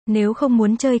Nếu không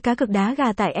muốn chơi cá cược đá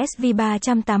gà tại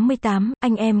SV388,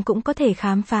 anh em cũng có thể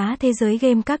khám phá thế giới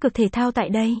game cá cược thể thao tại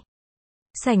đây.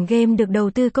 Sảnh game được đầu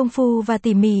tư công phu và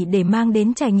tỉ mỉ để mang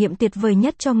đến trải nghiệm tuyệt vời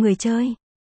nhất cho người chơi.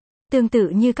 Tương tự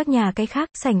như các nhà cái khác,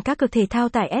 sảnh cá cược thể thao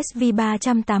tại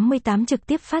SV388 trực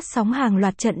tiếp phát sóng hàng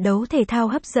loạt trận đấu thể thao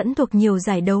hấp dẫn thuộc nhiều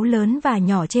giải đấu lớn và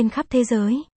nhỏ trên khắp thế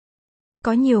giới.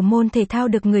 Có nhiều môn thể thao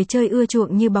được người chơi ưa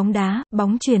chuộng như bóng đá,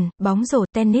 bóng chuyền, bóng rổ,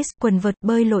 tennis, quần vợt,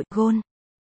 bơi lội, golf.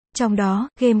 Trong đó,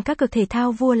 game cá cược thể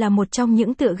thao vua là một trong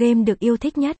những tựa game được yêu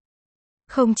thích nhất.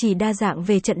 Không chỉ đa dạng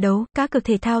về trận đấu, cá cược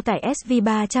thể thao tại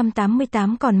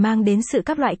SV388 còn mang đến sự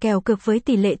các loại kèo cược với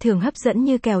tỷ lệ thưởng hấp dẫn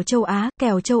như kèo châu Á,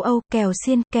 kèo châu Âu, kèo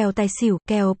xiên, kèo tài xỉu,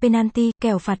 kèo penalty,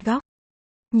 kèo phạt góc.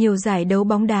 Nhiều giải đấu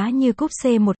bóng đá như Cúp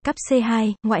C1, Cup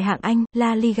C2, Ngoại hạng Anh,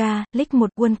 La Liga, League 1,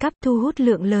 World Cup thu hút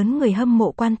lượng lớn người hâm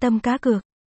mộ quan tâm cá cược.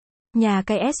 Nhà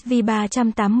cái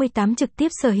SV388 trực tiếp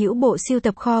sở hữu bộ sưu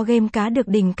tập kho game cá được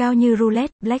đỉnh cao như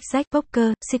roulette, blackjack,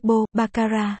 poker, sigbo,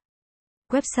 baccarat.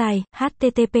 Website: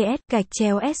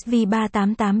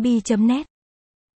 https://sv388b.net